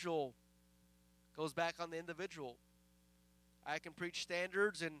individual. Goes back on the individual. I can preach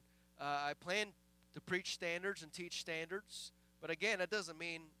standards, and I plan to preach standards and teach standards. But again, that doesn't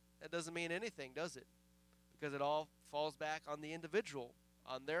mean anything, does it? Because it all falls back on the individual,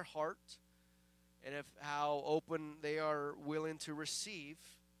 on their heart, and how open they are willing to receive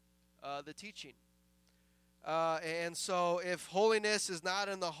the teaching. And so, if holiness is not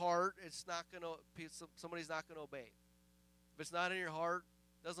in the heart, somebody's not going to obey. If it's not in your heart,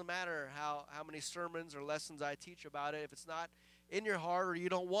 doesn't matter how many sermons or lessons I teach about it. If it's not in your heart, or you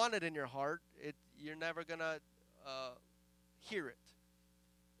don't want it in your heart, you're never going to hear it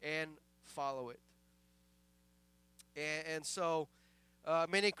and follow it. And so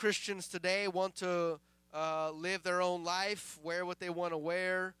many Christians today want to live their own life, wear what they want to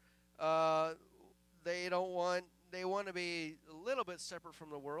wear. They want to be a little bit separate from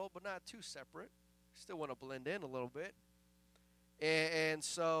the world, but not too separate. Still want to blend in a little bit.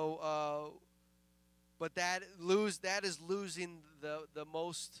 But that is losing the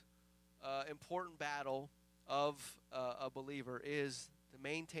most important battle of a believer, is to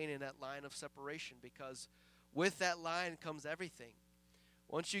maintaining that line of separation, because with that line comes everything.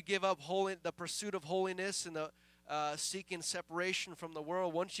 Once you give up the pursuit of holiness and the seeking separation from the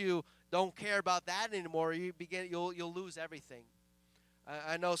world, once you don't care about that anymore, you'll lose everything.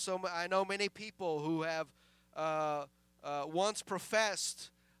 I know many people who have once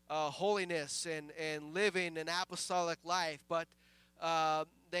professed holiness and living an apostolic life, but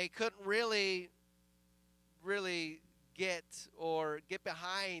they couldn't really get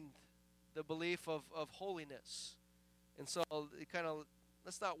behind the belief of holiness. And so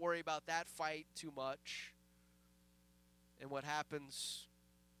let's not worry about that fight too much. And what happens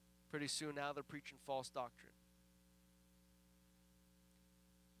pretty soon, now they're preaching false doctrine.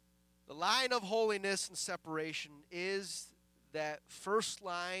 The line of holiness and separation is that first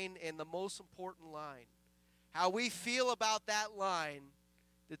line and the most important line. How we feel about that line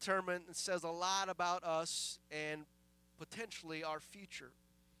says a lot about us and potentially our future.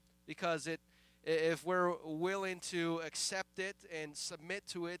 Because if we're willing to accept it and submit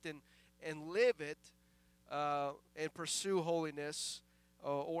to it and live it and pursue holiness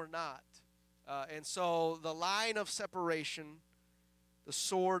or not. And so the line of separation, the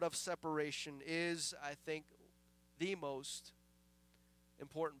sword of separation, is, I think, the most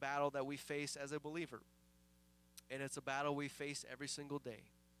important battle that we face as a believer. And it's a battle we face every single day.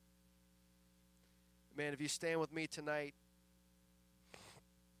 Man, if you stand with me tonight,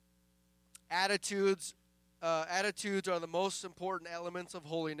 attitudes are the most important elements of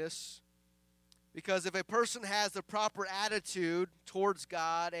holiness, because if a person has the proper attitude towards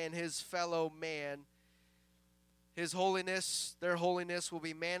God and his fellow man, their holiness will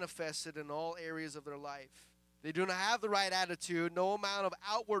be manifested in all areas of their life. If they do not have the right attitude, no amount of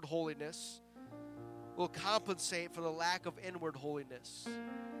outward holiness will compensate for the lack of inward holiness.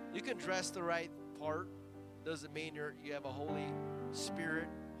 You can dress the right part. Doesn't mean you have a Holy Spirit,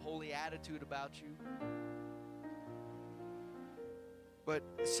 holy attitude about you. But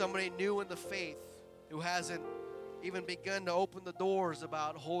somebody new in the faith who hasn't even begun to open the doors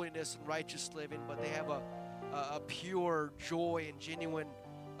about holiness and righteous living, but they have a pure joy and genuine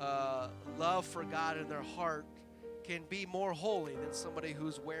love for God in their heart, can be more holy than somebody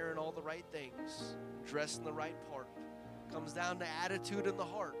who's wearing all the right things, dressed in the right part. Comes down to attitude in the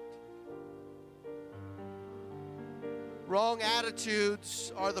heart. Wrong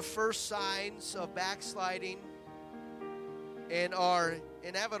attitudes are the first signs of backsliding and are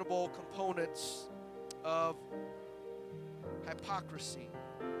inevitable components of hypocrisy.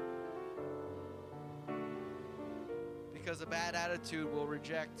 Because a bad attitude will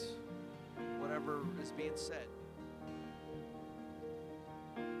reject whatever is being said.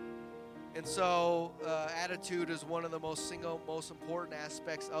 And so attitude is one of the most important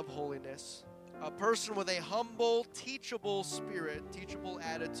aspects of holiness. A person with a humble, teachable spirit, teachable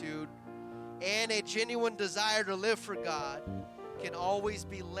attitude, and a genuine desire to live for God can always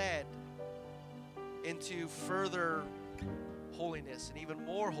be led into further holiness and even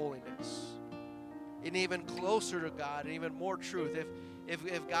more holiness and even closer to God and even more truth.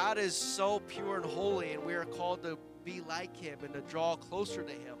 If God is so pure and holy and we are called to be like Him and to draw closer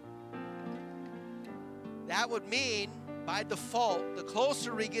to Him, that would mean, by default, the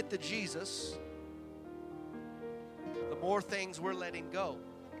closer we get to Jesus, the more things we're letting go,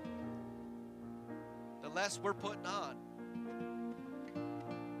 the less we're putting on.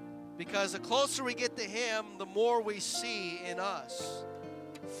 Because the closer we get to Him, the more we see in us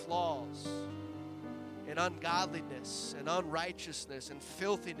flaws and ungodliness and unrighteousness and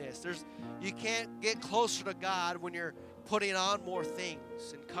filthiness. You can't get closer to God when you're putting on more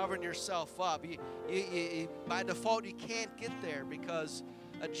things and covering yourself up. By default, you can't get there, because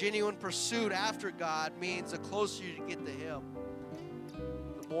a genuine pursuit after God means the closer you get to Him,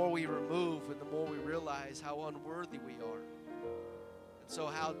 the more we remove and the more we realize how unworthy we are. And so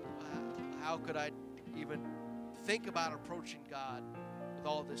how could I even think about approaching God with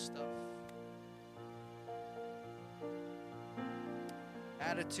all this stuff?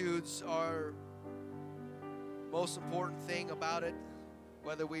 Attitudes are the most important thing about it,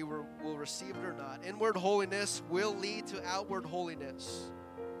 whether we will receive it or not. Inward holiness will lead to outward holiness.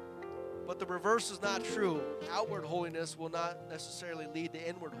 But the reverse is not true. Outward holiness will not necessarily lead to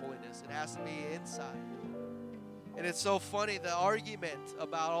inward holiness. It has to be inside. And it's so funny, the argument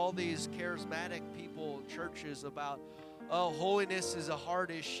about all these charismatic people, churches, about, oh, holiness is a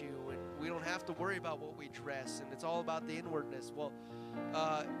heart issue, and we don't have to worry about what we dress, and it's all about the inwardness. Well,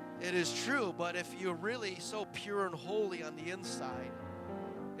 it is true, but if you're really so pure and holy on the inside,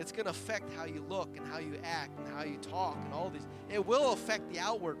 it's going to affect how you look and how you act and how you talk and all these. It will affect the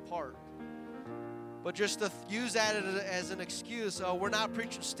outward part. But just to use that as an excuse, we're not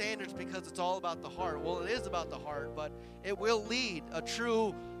preaching standards because it's all about the heart. Well, it is about the heart, but it will lead. A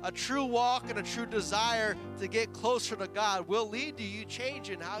true walk and a true desire to get closer to God will lead to you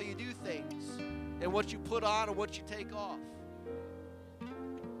changing how you do things and what you put on and what you take off.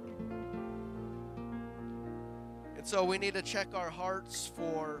 And so we need to check our hearts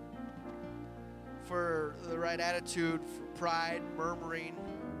for the right attitude, for pride, murmuring,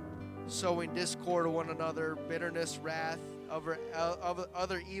 sowing discord to one another, bitterness, wrath,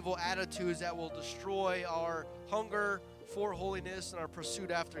 other evil attitudes that will destroy our hunger for holiness and our pursuit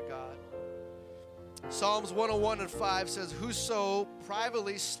after God. Psalms 101:5 says, "Whoso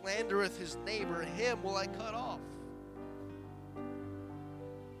privately slandereth his neighbor, him will I cut off."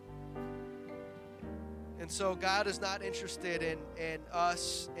 And so God is not interested in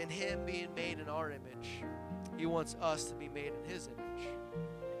us and Him being made in our image. He wants us to be made in His image.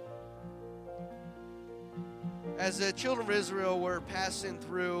 As the children of Israel were passing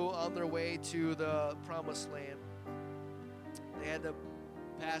through on their way to the promised land, they had to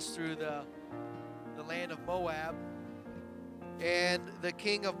pass through the land of Moab. And the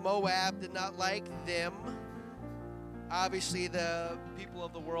king of Moab did not like them. Obviously, the people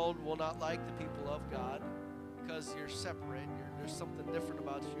of the world will not like the people of God because you're separate. There's something different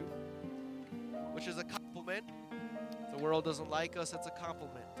about you, which is a compliment. If the world doesn't like us, it's a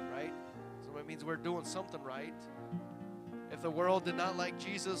compliment, right? So it means we're doing something right. If the world did not like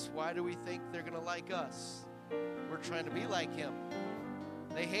Jesus, why do we think they're going to like us? We're trying to be like Him.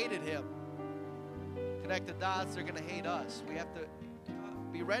 They hated Him. Connect the dots, they're going to hate us. We have to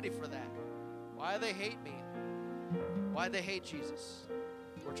be ready for that. Why do they hate me? Why do they hate Jesus?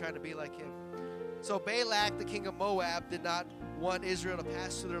 We're trying to be like Him. So Balak, the king of Moab, did not want Israel to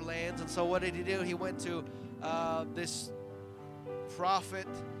pass through their lands. And so what did he do? He went to this prophet,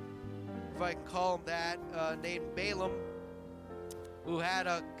 if I can call him that, named Balaam, who had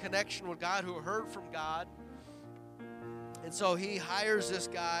a connection with God, who heard from God. And so he hires this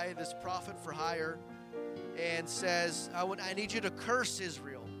guy, this prophet for hire, and says, I need you to curse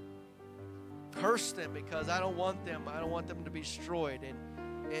Israel. Curse them because I don't want them to be destroyed.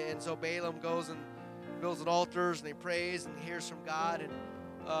 And so Balaam goes and builds an altars and he prays and hears from God. And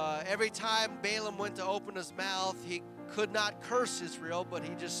every time Balaam went to open his mouth, he could not curse Israel, but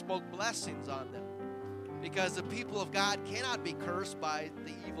he just spoke blessings on them. Because the people of God cannot be cursed by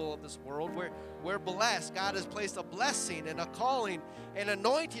the evil of this world. We're blessed. God has placed a blessing and a calling and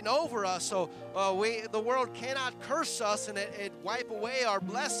anointing over us. So the world cannot curse us and it wipe away our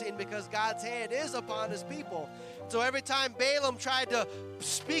blessing because God's hand is upon His people. So every time Balaam tried to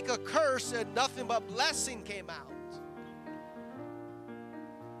speak a curse, and nothing but blessing came out.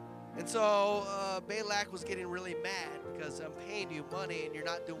 And so Balak was getting really mad because I'm paying you money and you're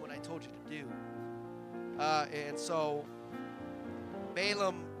not doing what I told you to do. And so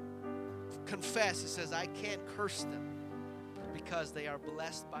Balaam confessed. He says, I can't curse them because they are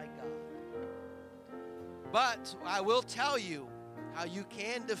blessed by God. But I will tell you how you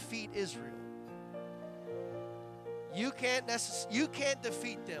can defeat Israel. You can't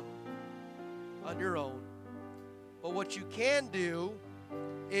defeat them on your own. But what you can do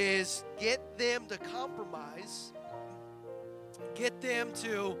is get them to compromise, get them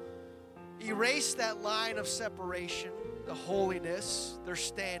to erase that line of separation, the holiness, their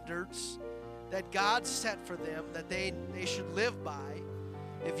standards that God set for them, that they should live by.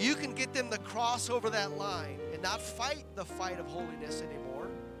 If you can get them to cross over that line and not fight the fight of holiness anymore,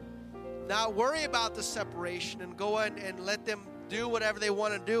 not worry about the separation and go in and let them do whatever they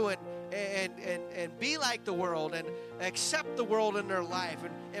want to do and be like the world and accept the world in their life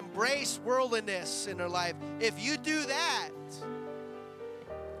and embrace worldliness in their life. If you do that,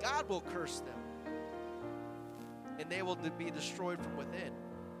 God will curse them and they will be destroyed from within.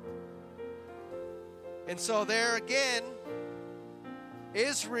 And so there again,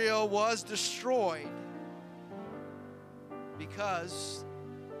 Israel was destroyed because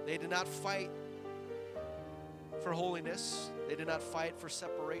they did not fight for holiness. They did not fight for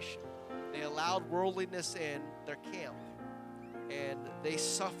separation. They allowed worldliness in their camp, and they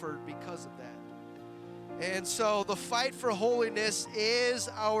suffered because of that. And so the fight for holiness is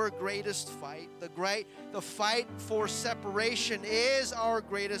our greatest fight. The fight for separation is our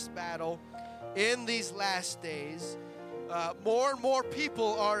greatest battle in these last days. More and more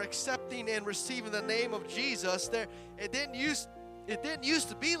people are accepting and receiving the name of Jesus. It didn't used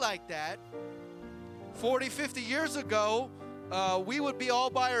to be like that. 40, 50 years ago, we would be all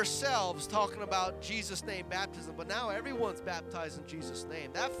by ourselves talking about Jesus' name baptism, but now everyone's baptized in Jesus'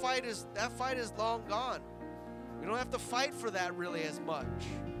 name. That fight is long gone. We don't have to fight for that really as much.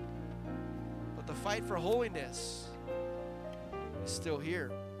 But the fight for holiness is still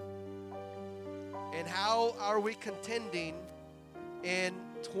here. And how are we contending in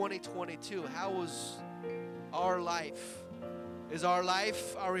 2022? How is our life?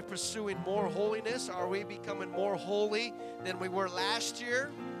 Are we pursuing more holiness? Are we becoming more holy than we were last year,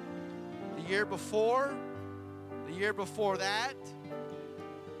 the year before that?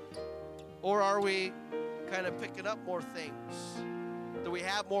 Or are we kind of picking up more things? Do we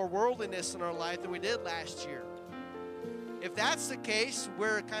have more worldliness in our life than we did last year? If that's the case,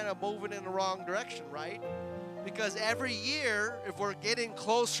 we're kind of moving in the wrong direction, right? Because every year, if we're getting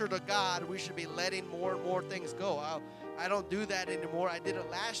closer to God, we should be letting more and more things go. I don't do that anymore. I did it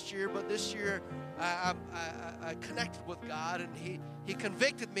last year, but this year I connected with God, and He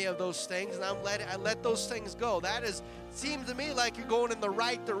convicted me of those things, and I let those things go. Seems to me like you're going in the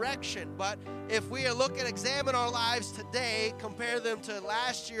right direction. But if we examine our lives today, compare them to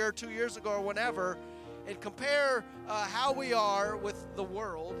last year or 2 years ago or whenever, and compare how we are with the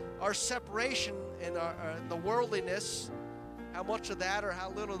world, our separation and the worldliness, how much of that or how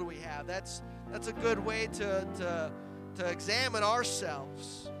little do we have? That's a good way to examine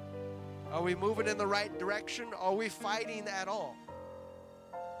ourselves. Are we moving in the right direction? Are we fighting at all?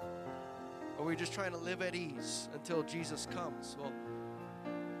 Are we just trying to live at ease until Jesus comes? Well,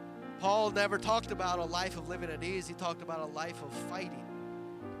 Paul never talked about a life of living at ease. He talked about a life of fighting.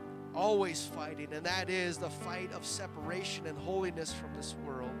 Always fighting, and that is the fight of separation and holiness from this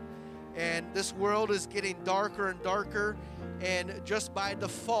world. And this world is getting darker and darker, and just by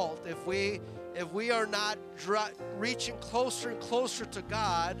default, if we are not reaching closer and closer to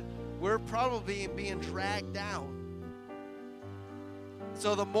God, we're probably being dragged down.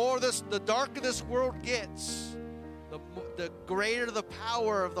 So the darker this world gets, the greater the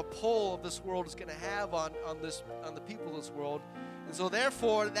power of the pull of this world is going to have on the people of this world. And so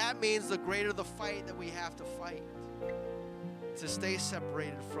therefore, that means the greater the fight that we have to fight to stay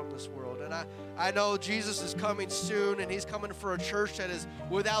separated from this world. And I know Jesus is coming soon, and He's coming for a church that is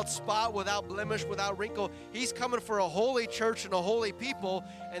without spot, without blemish, without wrinkle. He's coming for a holy church and a holy people,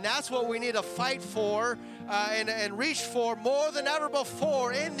 and that's what we need to fight for and reach for more than ever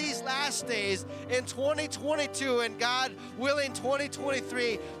before in these last days in 2022, and God willing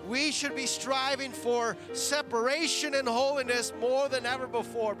 2023. We should be striving for separation and holiness more than ever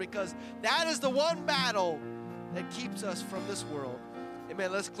before, because that is the one battle that keeps us from this world.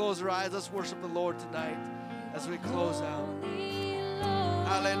 Amen. Let's close our eyes. Let's worship the Lord tonight as we close out.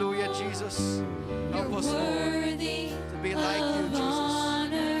 Hallelujah, Jesus. Help us, Lord, to be like you,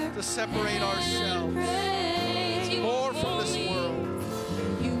 Jesus, to separate ourselves more from this world.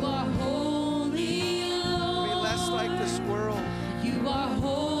 You are holy, Lord. Be less like this world. You are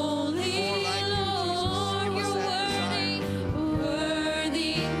holy.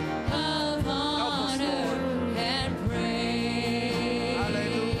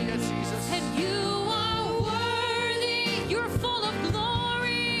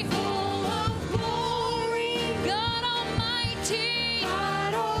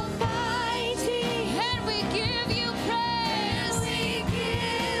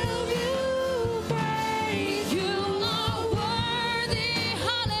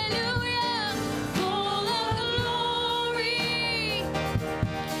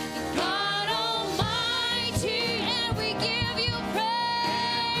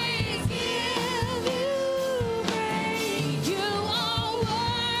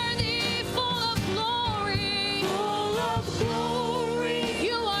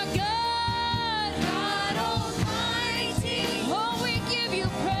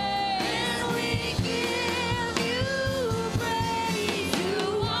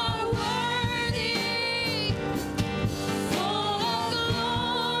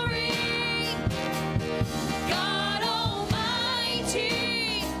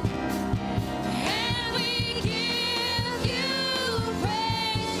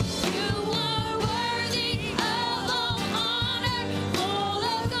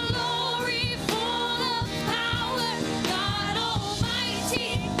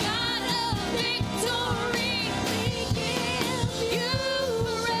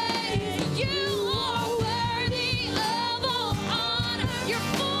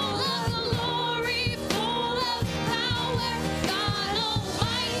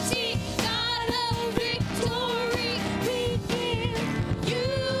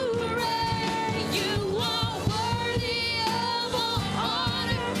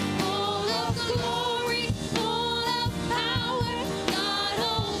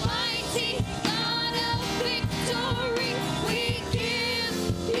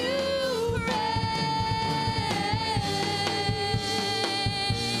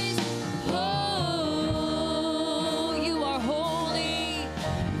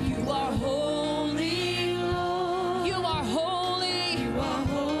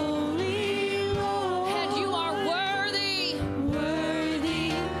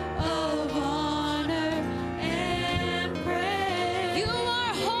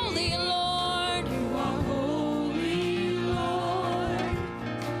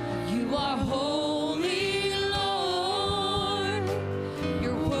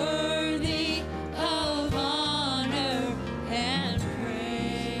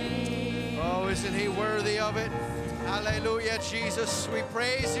 Hallelujah, Jesus. We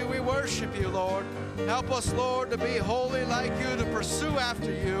praise you. We worship you, Lord. Help us, Lord, to be holy like you, to pursue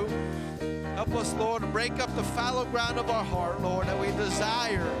after you. Help us, Lord, to break up the fallow ground of our heart, Lord, that we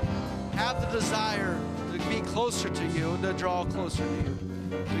have the desire to be closer to you and to draw closer to you.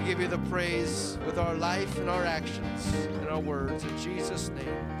 We give you the praise with our life and our actions and our words. In Jesus'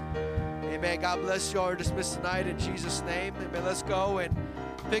 name. Amen. God bless you all. You're dismissed tonight in Jesus' name. Amen. Let's go and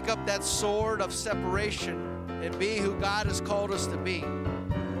pick up that sword of separation and be who God has called us to be.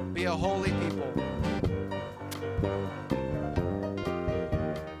 Be a holy people.